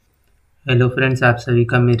Hello friends, आप सभी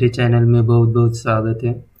का मेरे चैनल में बहुत बहुत स्वागत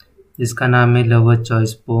है, जिसका नाम है लवर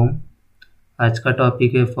चॉइस पोम। आज का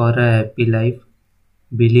टॉपिक है for a happy life.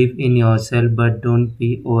 Believe in yourself but don't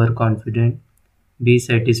be over confident. Be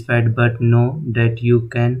satisfied but know that you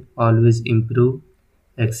can always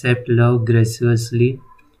improve. Accept love ग्रेसियसली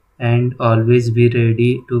and always be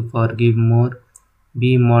ready to forgive more.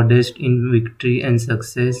 B modest in victory and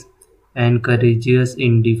success and courageous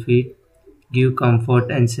in defeat. Give comfort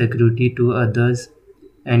and security to others,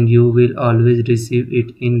 and you will always receive it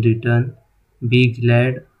in return. Be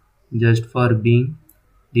glad just for being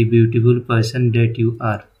the beautiful person that you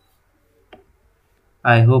are.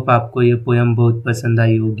 I hope आपको ये poem बहुत पसंद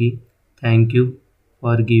आई होगी। Thank you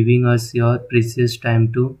for giving us your precious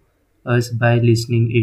time to us by listening it.